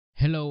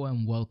Hello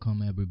and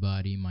welcome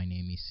everybody. My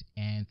name is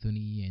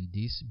Anthony and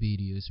this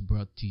video is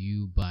brought to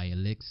you by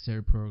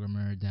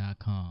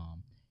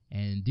elixirprogrammer.com.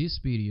 And in this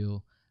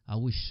video I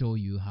will show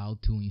you how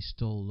to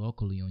install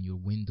locally on your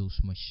Windows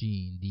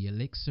machine the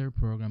Elixir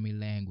programming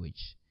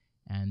language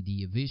and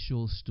the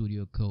Visual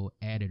Studio Code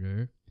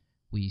editor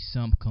with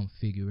some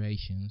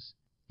configurations,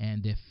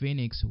 and the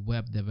Phoenix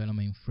web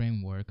development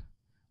framework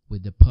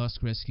with the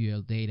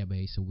PostgreSQL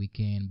database so we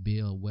can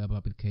build web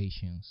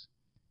applications.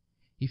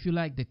 If you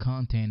like the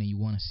content and you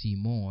want to see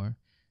more,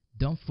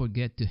 don't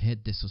forget to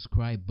hit the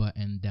subscribe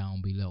button down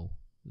below.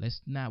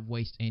 Let's not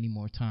waste any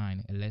more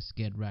time and let's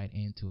get right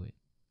into it.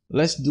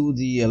 Let's do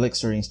the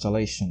Elixir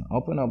installation.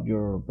 Open up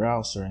your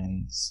browser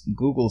and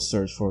Google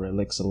search for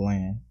Elixir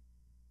LAN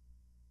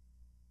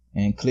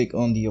and click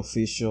on the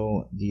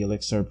official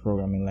Elixir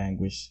programming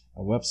language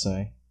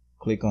website.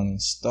 Click on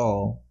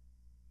install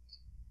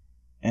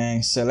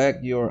and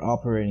select your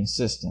operating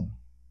system.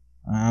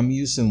 I'm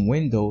using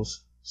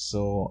Windows,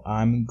 so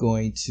I'm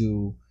going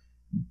to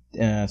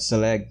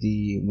select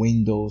the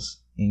Windows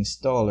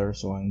installer.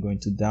 So I'm going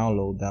to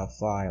download that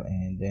file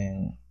and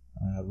then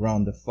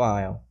run the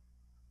file.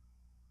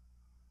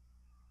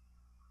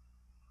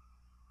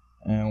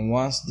 And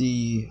once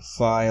the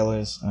file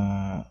is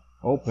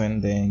open,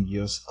 then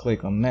just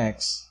click on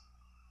next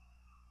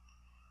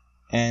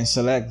and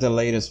select the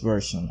latest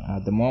version.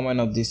 At the moment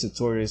of this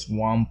tutorial is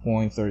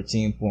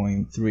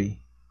 1.13.3,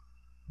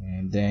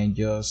 and then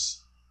just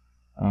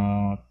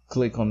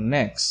click on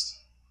next.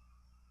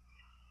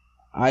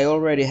 I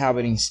already have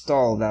it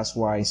installed, that's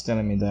why it's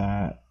telling me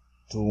that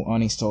to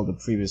uninstall the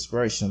previous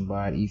version,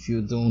 but if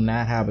you do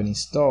not have it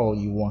installed,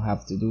 you won't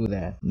have to do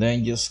that.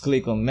 Then just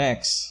click on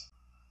next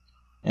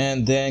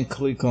and then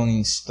click on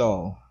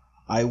install.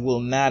 I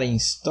will not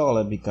install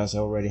it because I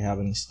already have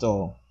it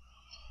installed.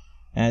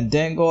 And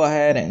then go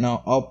ahead and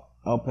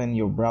open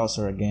your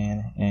browser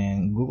again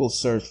and Google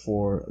search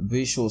for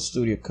Visual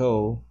Studio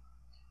Code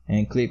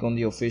and click on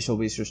the official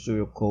Visual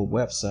Studio Code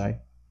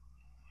website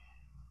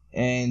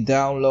and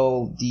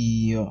download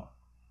the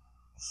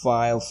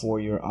file for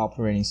your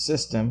operating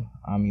system.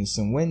 I'm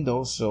using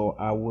Windows, so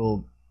I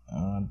will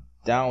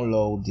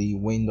download the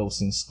Windows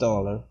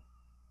installer.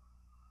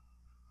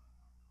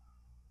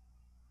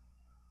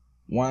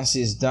 Once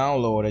it's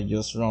downloaded,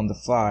 just run the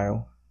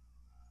file,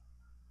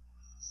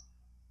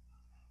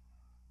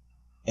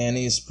 and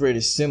it's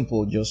pretty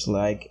simple, just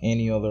like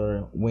any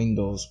other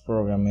Windows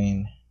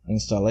programming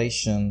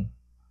installation.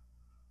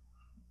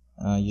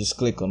 Just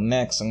click on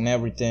next on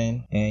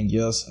everything and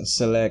just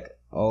select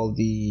all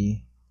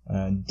the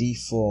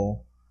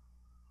default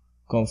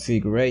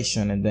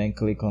configuration and then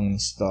click on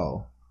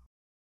install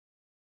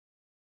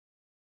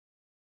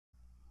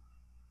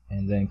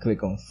and then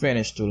click on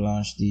finish to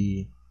launch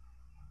the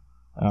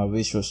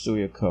Visual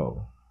Studio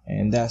Code.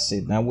 And that's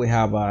it. Now we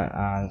have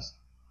a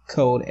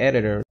code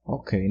editor.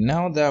 Okay,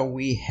 now that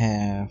we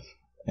have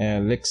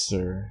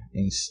Elixir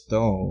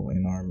installed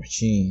in our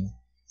machine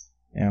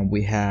and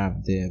we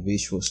have the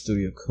Visual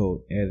Studio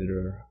Code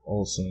editor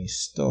also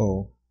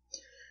installed,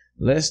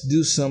 let's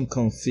do some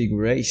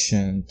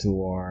configuration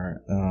to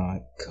our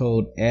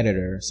code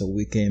editor so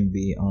we can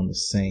be on the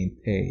same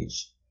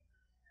page.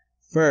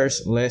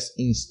 First, let's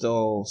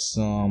install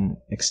some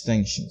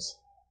extensions.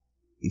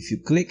 If you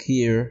click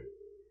here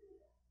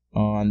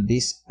on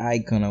this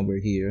icon over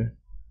here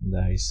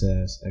that it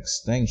says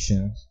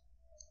extensions,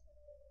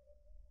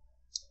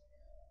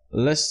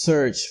 let's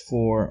search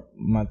for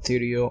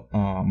material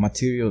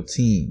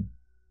theme.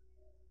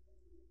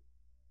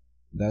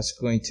 That's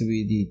going to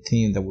be the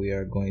theme that we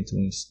are going to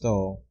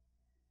install,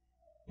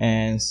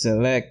 and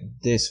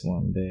select this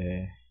one,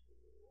 the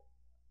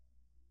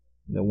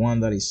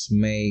one that is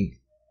made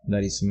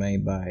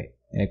by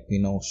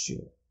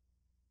Equinoccio,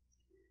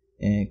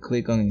 and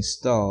click on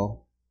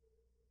install.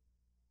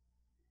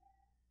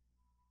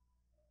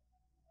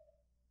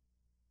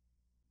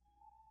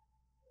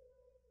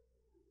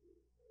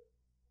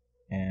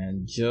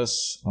 And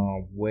just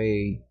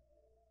wait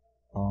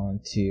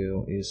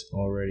until it's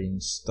already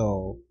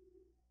installed.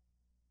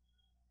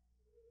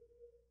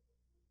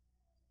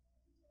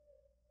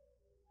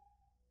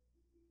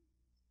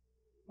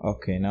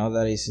 Okay, now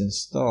that it's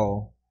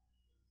installed,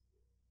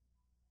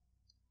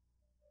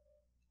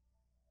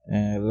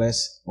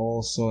 let's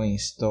also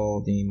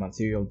install the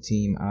material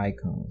theme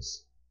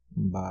icons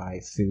by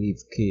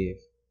Philippe Kiv.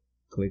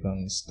 Click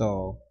on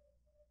install.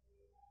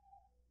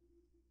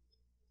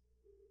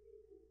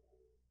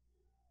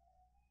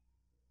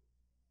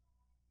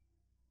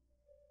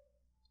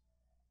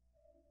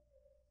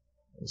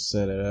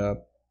 Set it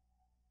up,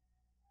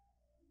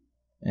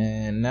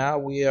 and now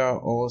we are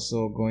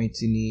also going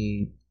to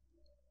need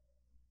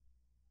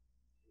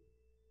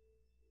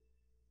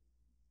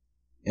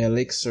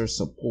Elixir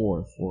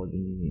support for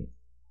the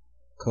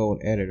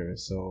code editor.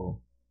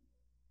 So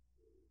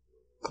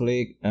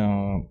click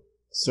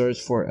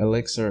search for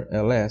Elixir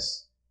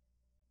LS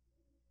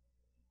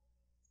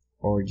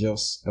or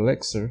just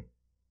Elixir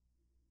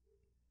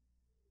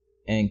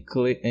and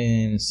click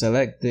and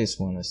select this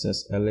one. It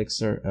says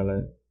Elixir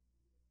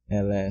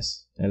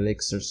LS,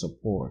 Elixir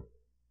support.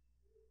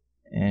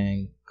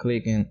 and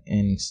click and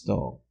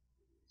install.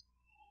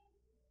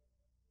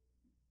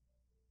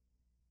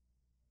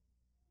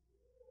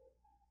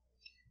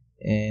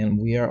 And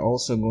we are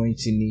also going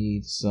to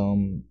need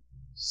some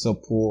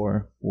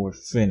support for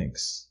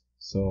Phoenix.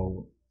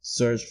 So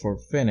search for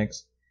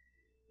Phoenix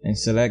and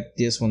select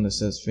this one that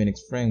says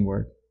Phoenix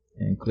Framework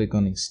and click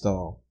on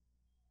install.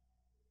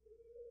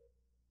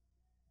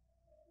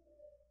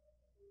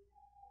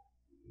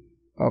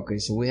 Okay,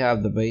 so we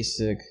have the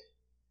basic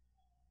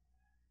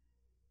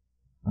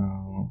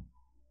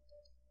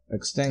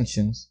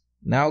extensions.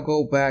 Now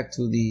go back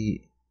to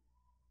the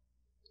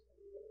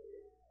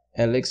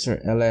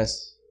Elixir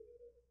LS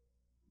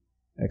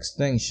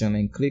extension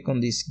and click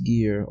on this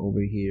gear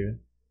over here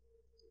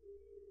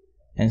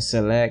and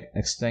select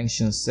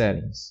extension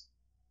settings.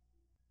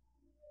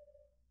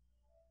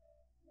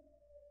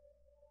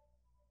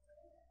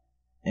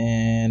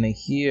 And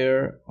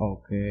here,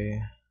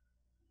 okay,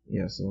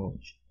 yeah, so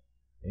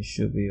it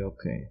should be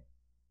okay.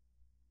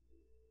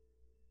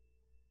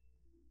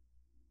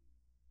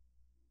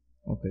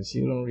 Okay, so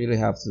you don't really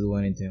have to do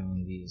anything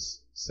on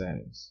these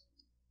settings.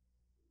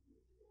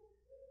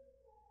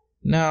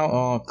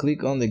 Now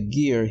click on the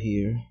gear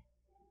here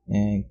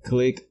and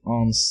click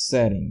on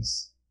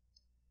settings,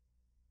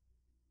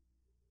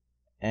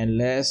 and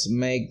let's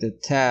make the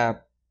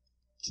tab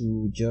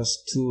to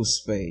just 2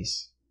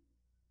 space.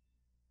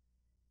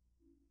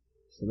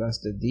 So that's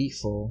the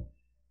default,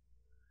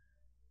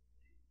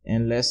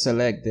 and let's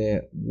select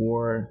the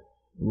word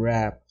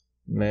wrap.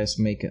 Let's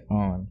make it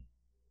on.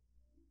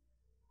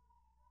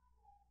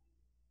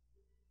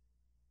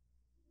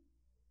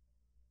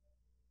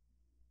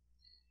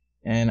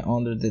 And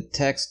under the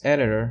text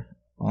editor,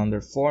 under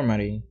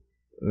formatting,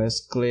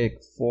 let's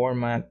click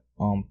format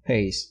on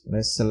page.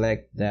 Let's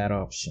select that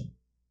option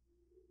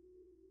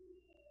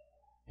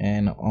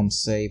and on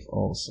save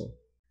also.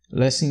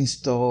 Let's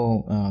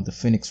install the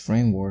Phoenix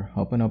Framework.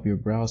 Open up your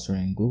browser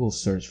and Google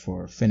search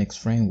for Phoenix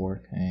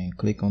Framework and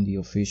click on the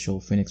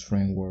official Phoenix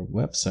Framework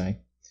website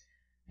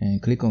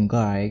and click on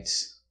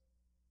guides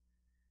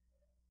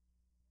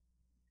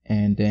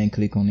and then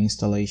click on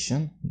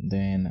installation,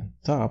 then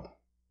top.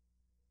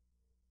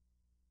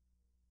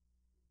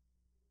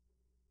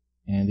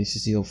 And this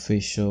is the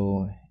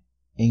official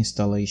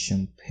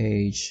installation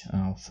page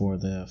for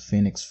the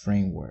Phoenix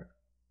Framework.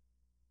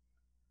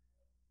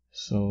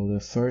 So the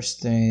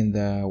first thing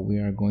that we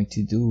are going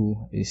to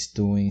do is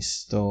to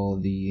install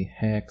the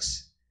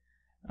Hex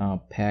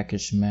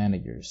package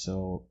manager.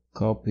 So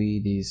copy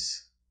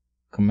this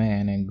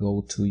command and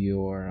go to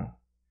your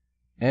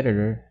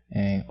editor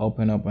and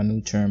open up a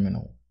new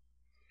terminal.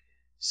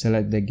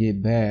 Select the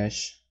Git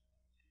bash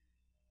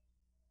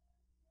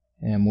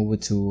and move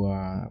it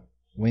to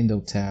Window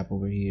tab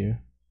over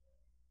here.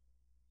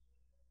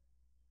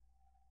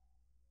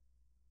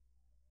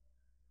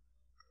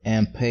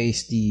 And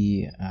paste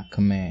the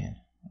command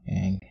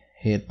and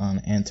hit on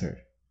enter,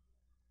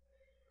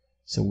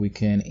 so we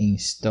can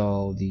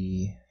install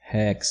the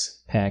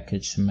Hex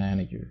package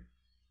manager.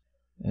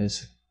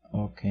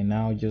 Okay,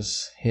 now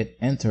just hit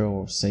enter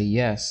or say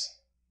yes,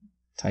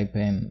 type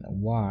in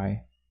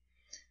Y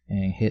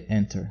and hit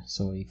enter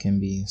so it can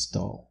be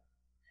installed.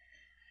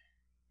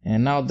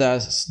 And now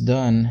that's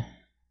done,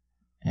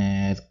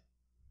 and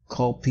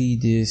copy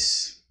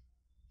this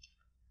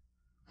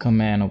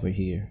command over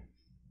here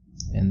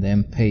and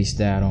then paste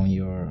that on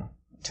your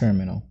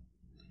terminal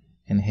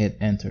and hit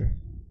enter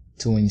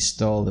to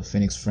install the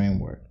Phoenix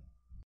Framework.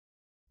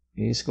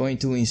 It's going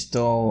to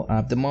install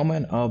at the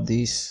moment of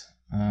this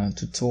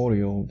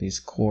tutorial, this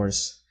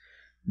course.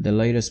 The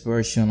latest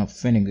version of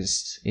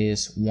Phoenix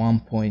is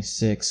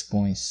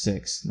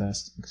 1.6.6.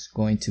 That's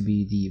going to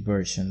be the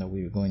version that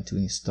we're going to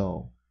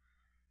install.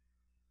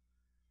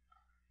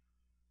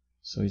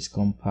 So it's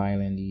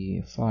compiling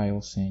the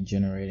files and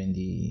generating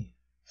the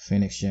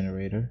Phoenix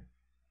generator.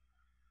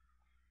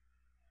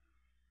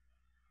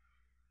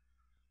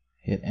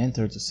 Hit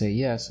enter to say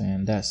yes,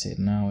 and that's it.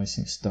 Now it's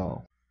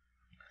installed.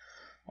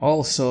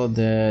 Also,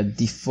 the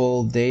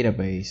default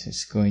database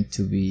is going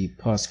to be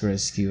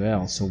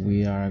PostgreSQL, so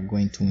we are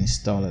going to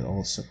install it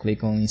also.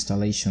 Click on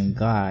installation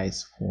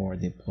guides for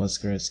the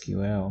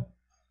PostgreSQL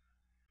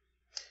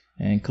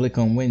and click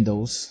on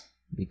Windows,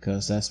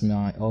 because that's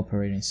my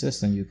operating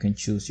system. You can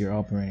choose your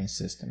operating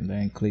system.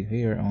 Then click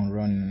here on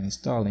running and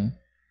installing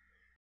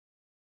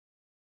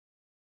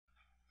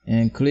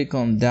and click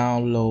on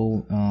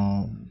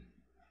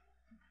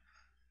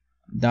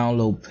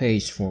download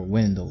page for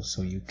Windows,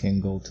 so you can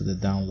go to the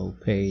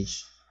download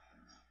page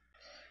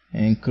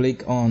and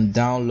click on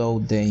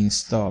download the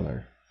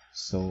installer.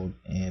 So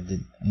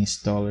the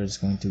installer is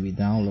going to be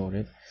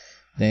downloaded.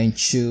 Then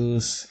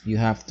you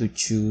have to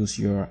choose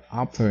your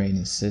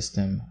operating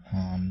system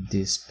on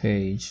this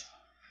page.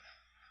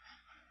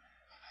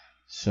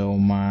 So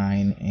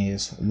mine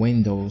is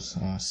Windows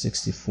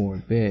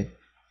 64-bit,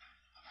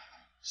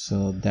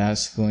 so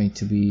that's going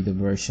to be the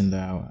version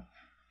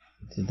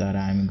that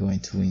I'm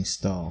going to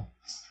install.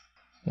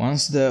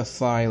 Once the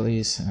file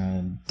is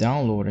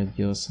downloaded,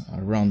 just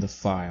run the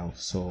file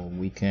so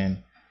we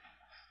can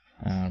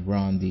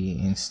run the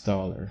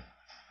installer.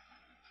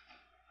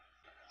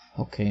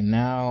 Okay,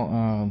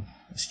 now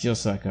it's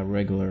just like a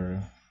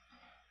regular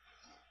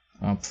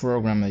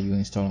program that you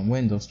install on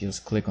Windows.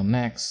 Just click on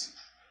next,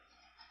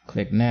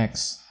 click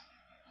next,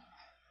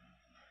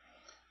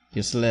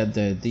 just let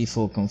the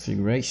default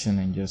configuration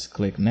and just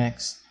click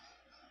next.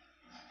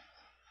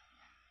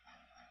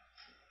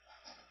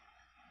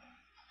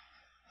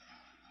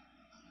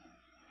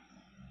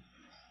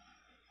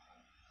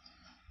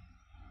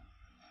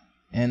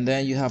 And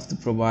then you have to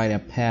provide a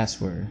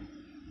password.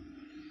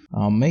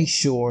 Make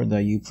sure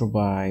that you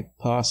provide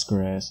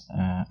Postgres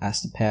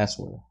as the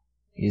password.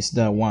 It's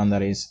the one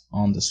that is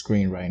on the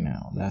screen right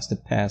now. That's the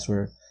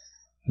password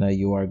that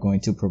you are going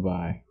to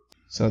provide.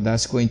 So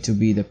that's going to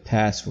be the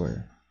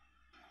password.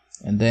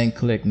 And then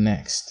click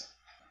next.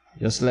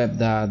 Just let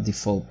that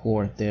default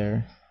port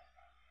there.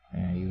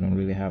 And you don't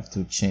really have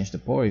to change the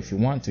port. If you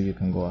want to, you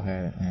can go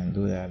ahead and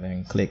do that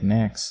and click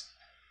next.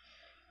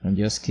 And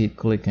just keep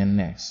clicking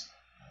next.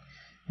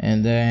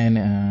 And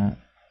then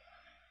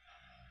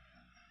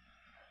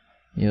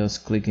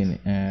just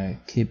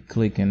keep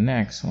clicking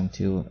next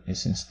until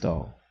it's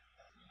installed.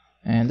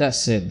 And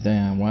that's it.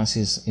 Then once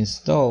it's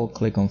installed,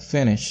 click on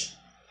finish,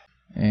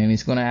 and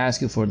it's gonna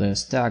ask you for the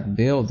stack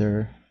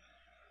builder,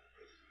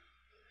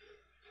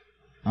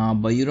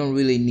 but you don't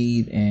really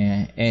need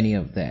any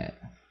of that.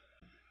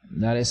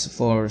 That is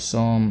for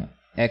some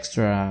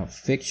extra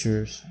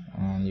features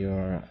on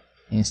your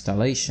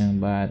installation,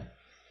 but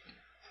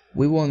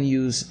we won't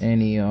use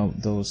any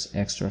of those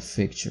extra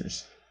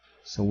features,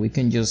 so we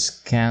can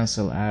just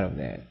cancel out of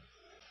that.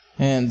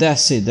 And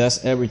that's it.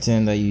 That's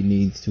everything that you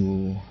need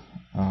to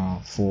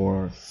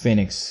for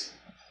Phoenix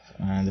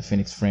and the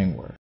Phoenix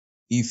framework.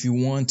 If you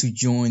want to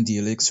join the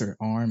Elixir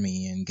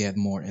army and get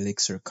more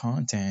Elixir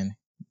content,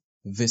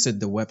 visit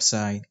the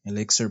website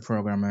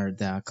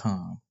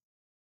elixirprogrammer.com.